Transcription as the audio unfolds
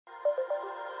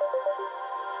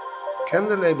Can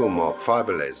the LabelMark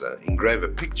fiber laser engrave a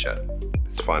picture?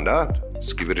 Let's find out.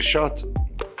 Let's give it a shot.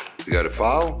 We go to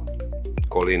File,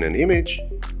 call in an image,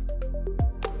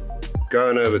 go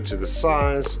on over to the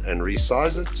size and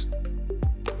resize it,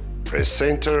 press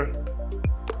center.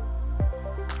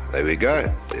 There we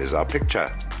go, there's our picture.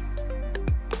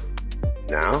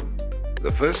 Now,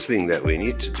 the first thing that we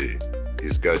need to do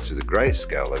is go to the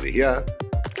grayscale over here,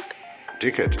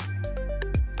 tick it.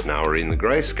 Now we're in the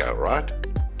grayscale, right?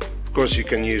 Of course, you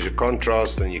can use your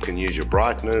contrast and you can use your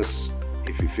brightness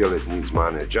if you feel it needs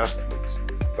minor adjustments.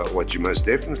 But what you most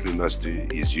definitely must do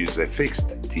is use a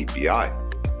fixed Dpi.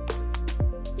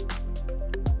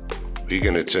 We're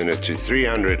going to turn it to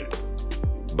 300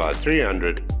 by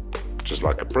 300, just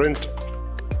like a print.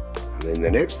 And then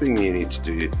the next thing you need to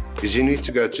do is you need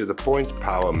to go to the point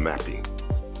power mapping.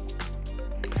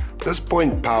 This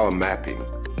point power mapping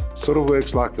sort of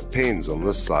works like the pens on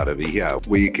this side over here,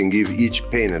 where you can give each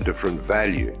pen a different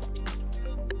value.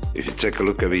 If you take a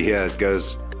look over here, it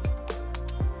goes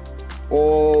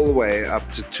all the way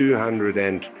up to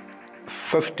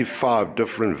 255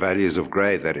 different values of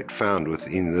gray that it found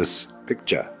within this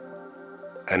picture,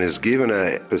 and is given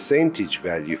a percentage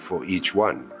value for each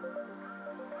one.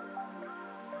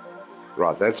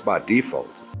 Right, that's by default.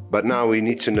 But now we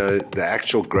need to know the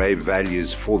actual gray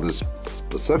values for this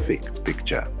specific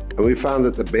picture. And we found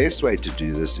that the best way to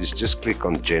do this is just click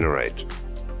on Generate.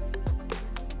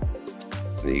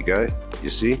 There you go, you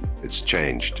see, it's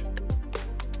changed.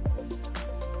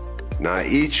 Now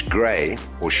each gray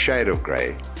or shade of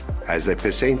gray has a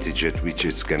percentage at which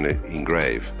it's going to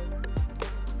engrave.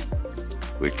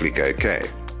 We click OK.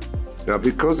 Now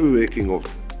because we're working off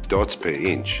dots per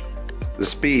inch, the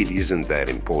speed isn't that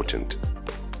important.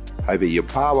 However, your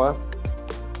power,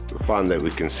 we find that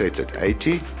we can set at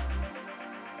 80.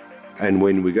 And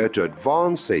when we go to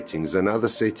advanced settings, another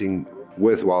setting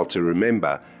worthwhile to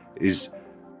remember is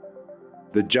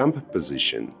the jump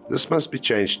position. This must be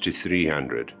changed to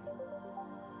 300.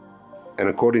 And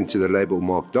according to the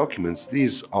LabelMark documents,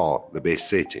 these are the best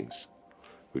settings.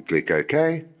 We click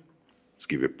OK, let's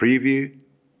give a preview,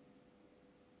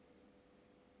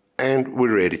 and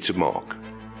we're ready to mark.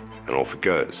 And off it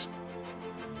goes.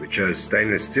 We chose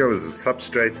stainless steel as a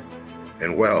substrate,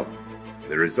 and well,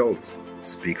 the results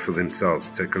speak for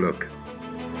themselves. Take a look.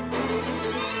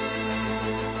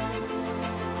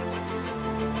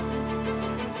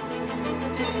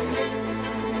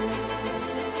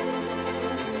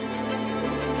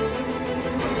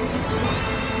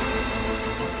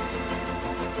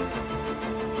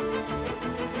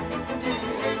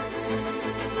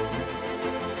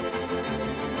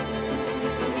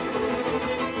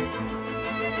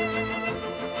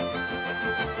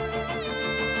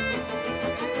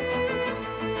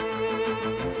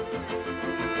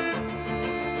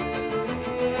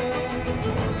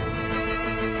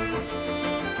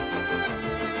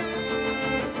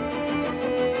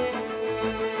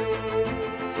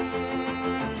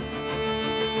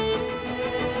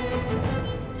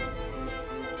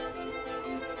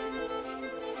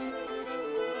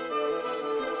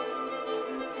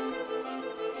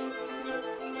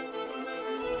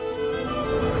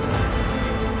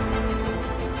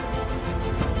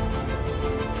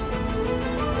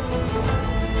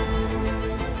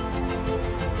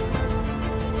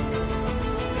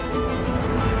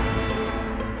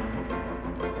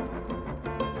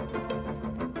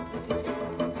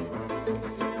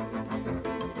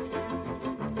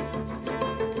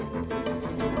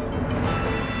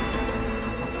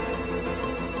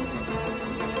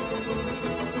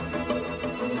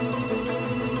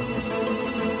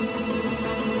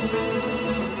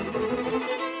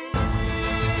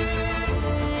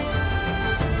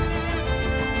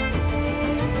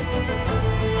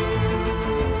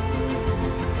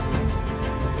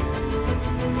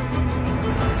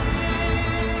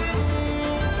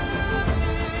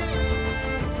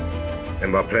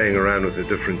 And by playing around with the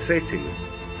different settings,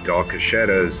 darker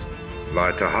shadows,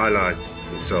 lighter highlights,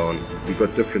 and so on, we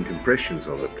got different impressions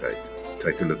on the plate.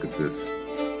 Take a look at this.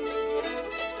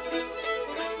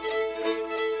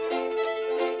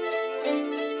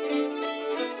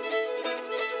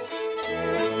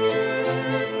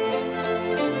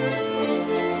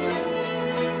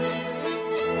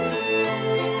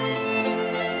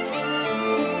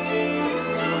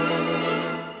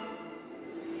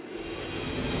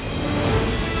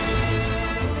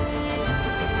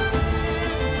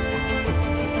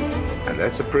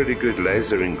 That's a pretty good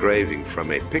laser engraving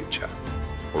from a picture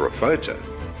or a photo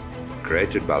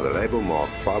created by the LabelMark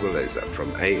fiber laser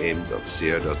from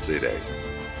am.co.za.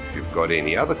 If you've got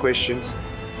any other questions,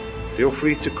 feel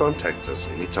free to contact us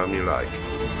anytime you like.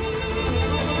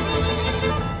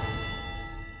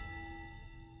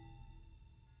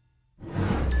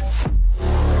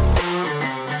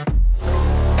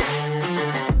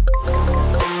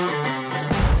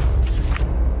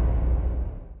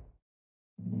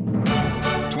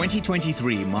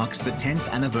 2023 marks the 10th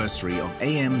anniversary of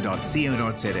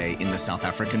am.co.za in the South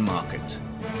African market.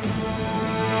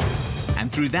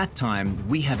 And through that time,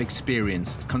 we have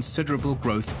experienced considerable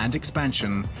growth and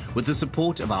expansion with the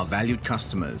support of our valued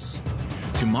customers.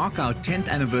 To mark our 10th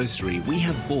anniversary, we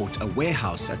have bought a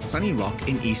warehouse at Sunny Rock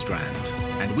in East Rand,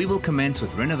 and we will commence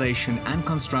with renovation and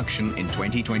construction in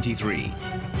 2023.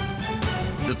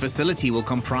 The facility will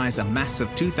comprise a massive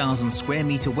 2,000 square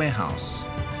meter warehouse,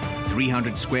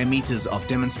 300 square meters of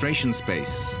demonstration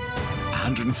space,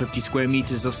 150 square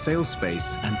meters of sales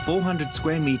space, and 400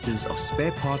 square meters of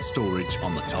spare part storage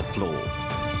on the top floor.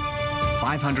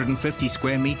 550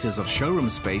 square meters of showroom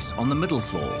space on the middle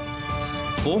floor.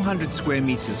 400 square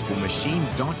meters for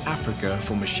Machine.Africa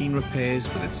for machine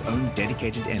repairs with its own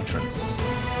dedicated entrance.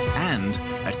 And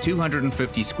a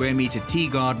 250 square meter tea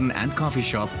garden and coffee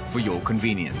shop for your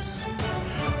convenience.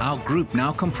 Our group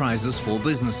now comprises 4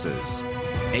 businesses.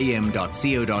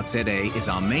 am.co.za is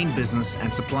our main business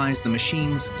and supplies the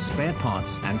machines, spare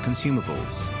parts and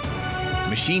consumables.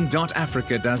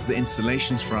 Machine.Africa does the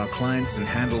installations for our clients and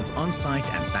handles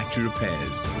on-site and factory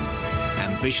repairs.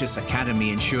 Ambitious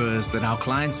Academy ensures that our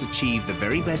clients achieve the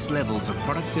very best levels of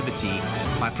productivity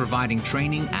by providing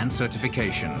training and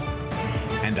certification.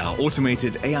 And our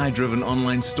automated AI-driven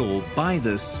online store, Buy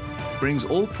This, brings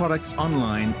all products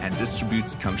online and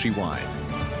distributes countrywide.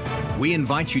 We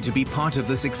invite you to be part of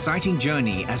this exciting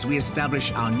journey as we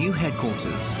establish our new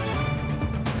headquarters.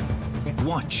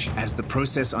 Watch as the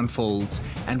process unfolds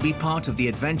and be part of the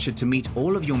adventure to meet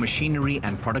all of your machinery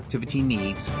and productivity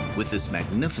needs with this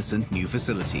magnificent new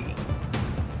facility.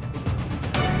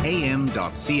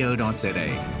 am.co.za.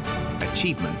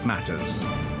 Achievement matters.